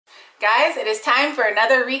Guys, it is time for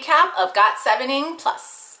another recap of GOT7ing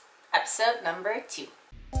Plus, episode number 2.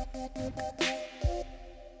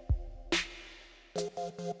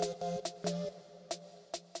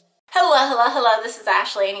 Hello, this is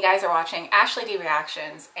Ashley and you guys are watching Ashley D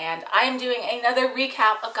Reactions, and I am doing another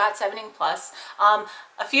recap of GOT7ing Plus.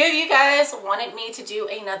 A few of you guys wanted me to do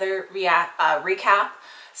another recap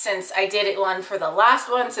since I did one for the last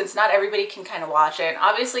one, since not everybody can kind of watch it.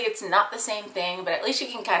 Obviously it's not the same thing, but at least you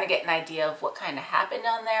can kind of get an idea of what kind of happened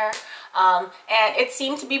on there. And it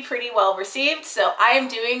seemed to be pretty well received, so I am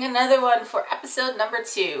doing another one for episode number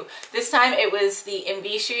 2. This time it was the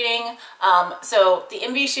MV shooting, so the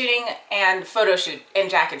MV shooting and photo shoot and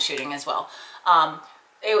jacket shooting as well.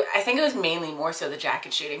 I think it was mainly more so the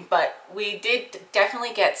jacket shooting, but we did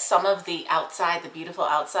definitely get some of the outside, the beautiful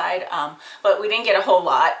outside, but we didn't get a whole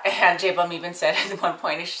lot. And J-Bum even said at one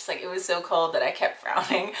point, it's just like, it was so cold that I kept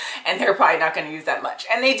frowning, and they're probably not going to use that much.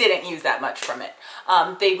 And they didn't use that much from it.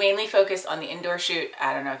 They mainly focused on the indoor shoot.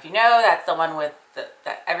 I don't know if you know, that's the one with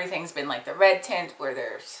that everything's been like the red tint, where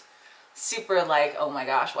there's super like, oh my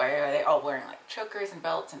gosh, why are they all wearing like chokers and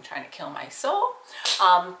belts and trying to kill my soul?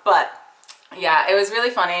 But yeah, it was really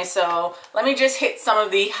funny. So let me just hit some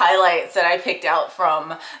of the highlights that I picked out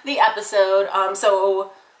from the episode.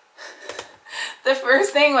 So the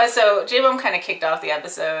first thing was, so J-Bum kind of kicked off the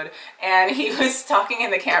episode and he was talking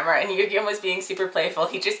in the camera and Yu-Gi-Oh was being super playful.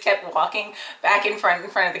 He just kept walking back in front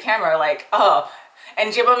of the camera like, oh.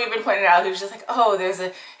 And J-Bum even pointed out, he was just like, oh, there's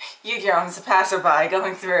a Yu-Gi-Oh, a passerby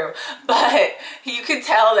going through. But you could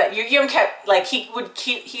tell that Yu-Gi-Oh kept, like, he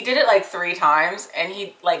did it like 3 times, and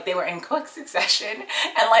they were in quick succession.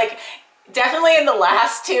 And like, definitely in the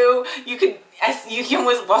last 2, you could, as Yu-Gi-Oh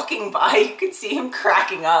was walking by, you could see him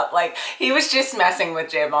cracking up. Like, he was just messing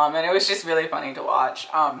with J-Bum, and it was just really funny to watch.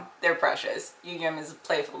 They're precious. Yu-Gi-Oh is a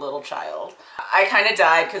playful little child. I kind of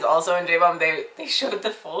died because also in J-Bum they showed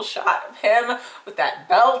the full shot of him with that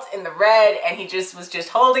belt in the red, and he just was just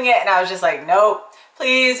holding it, and I was just like, nope,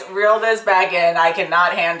 please reel this back in. I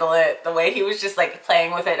cannot handle it. The way he was just like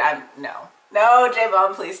playing with it, no,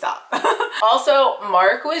 J-Bum, please stop. Also,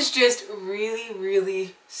 Mark was just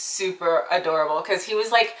really super adorable because he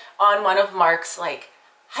was like on one of Mark's like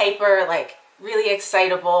hyper, like really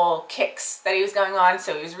excitable kicks that he was going on.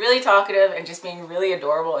 So he was really talkative and just being really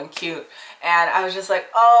adorable and cute. And I was just like,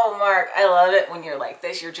 oh, Mark, I love it when you're like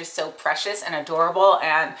this. You're just so precious and adorable,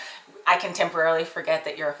 and I can temporarily forget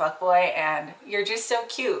that you're a fuckboy, and you're just so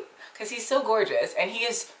cute because he's so gorgeous, and he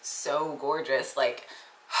is so gorgeous. Like,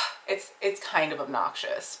 it's kind of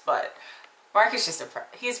obnoxious, but Mark is just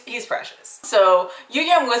he's precious. So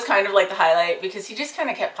Yu-Gi-Oh was kind of like the highlight because he just kind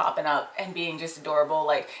of kept popping up and being just adorable.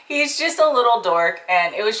 Like, he's just a little dork,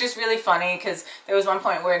 and it was just really funny because there was one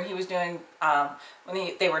point where he was doing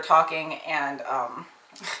when they were talking, and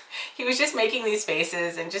he was just making these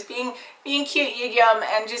faces and just being cute Yu-Gi-Oh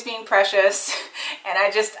and just being precious, and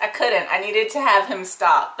I couldn't. I needed to have him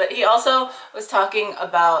stop. But he also was talking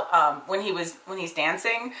about when he's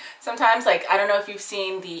dancing. Sometimes, like, I don't know if you've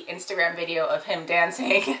seen the Instagram video of him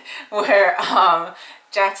dancing where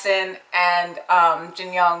Jackson and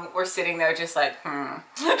Jin Young were sitting there just like, and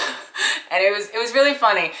it was really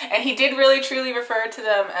funny. And he did really truly refer to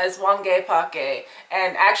them as Wangge Pake,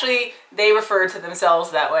 and actually they referred to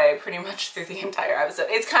themselves that way pretty much through the entire episode.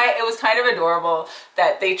 It was kind of adorable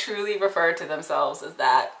that they truly referred to themselves as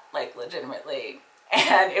that, like, legitimately.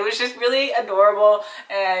 And it was just really adorable,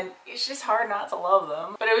 and it's just hard not to love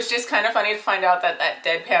them. But it was just kind of funny to find out that that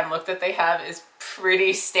deadpan look that they have is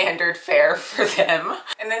pretty standard fare for them.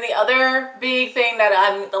 And then the other big thing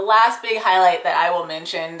that the last big highlight that I will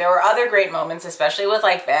mention, there were other great moments, especially with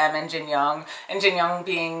like Bam and Jin Young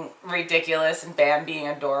being ridiculous and Bam being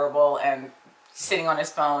adorable and sitting on his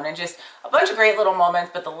phone, and just a bunch of great little moments.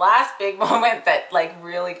 But the last big moment that like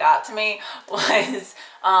really got to me was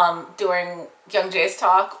during Young Jae's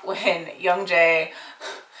talk, when Young Jae,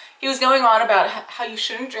 he was going on about how you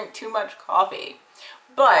shouldn't drink too much coffee.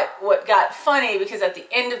 But what got funny, because at the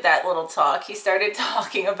end of that little talk, he started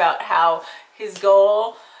talking about how his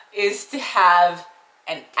goal is to have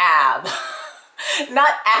an ab.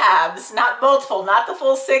 Not abs, not multiple, not the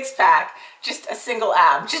full 6-pack, just a single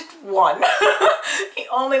ab, just one. He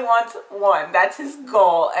only wants one. That's his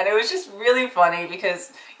goal. And it was just really funny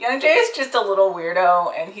because Young Jae is just a little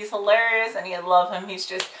weirdo, and he's hilarious, and I love him. He's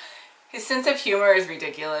just, his sense of humor is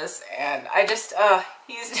ridiculous, and I just,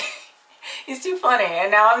 he's too funny. And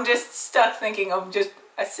now I'm just stuck thinking of just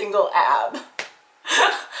a single ab.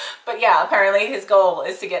 But yeah, apparently his goal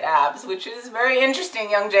is to get abs, which is very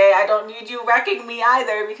interesting, Young Jae. I don't need you wrecking me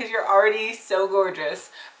either because you're already so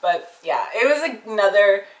gorgeous. But yeah, it was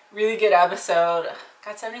another really good episode.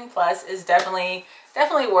 GOT7ing Plus is definitely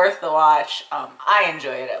worth the watch. I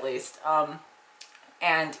enjoy it at least.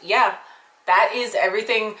 And yeah, that is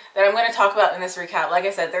everything that I'm going to talk about in this recap. Like I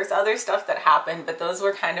said, there's other stuff that happened, but those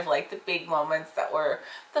were kind of like the big moments that were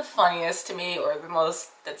the funniest to me, or the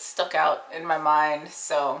most that stuck out in my mind.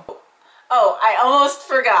 So, oh, I almost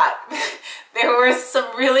forgot. There were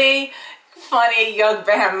some really funny Yug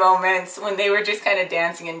Bam moments when they were just kind of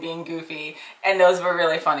dancing and being goofy, and those were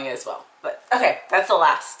really funny as well. But okay, that's the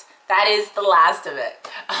last. That is the last of it.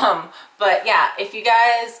 But yeah, if you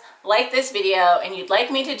guys like this video and you'd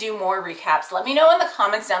like me to do more recaps, let me know in the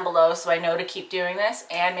comments down below so I know to keep doing this,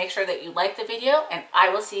 and make sure that you like the video, and I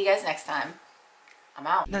will see you guys next time. I'm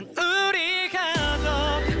out.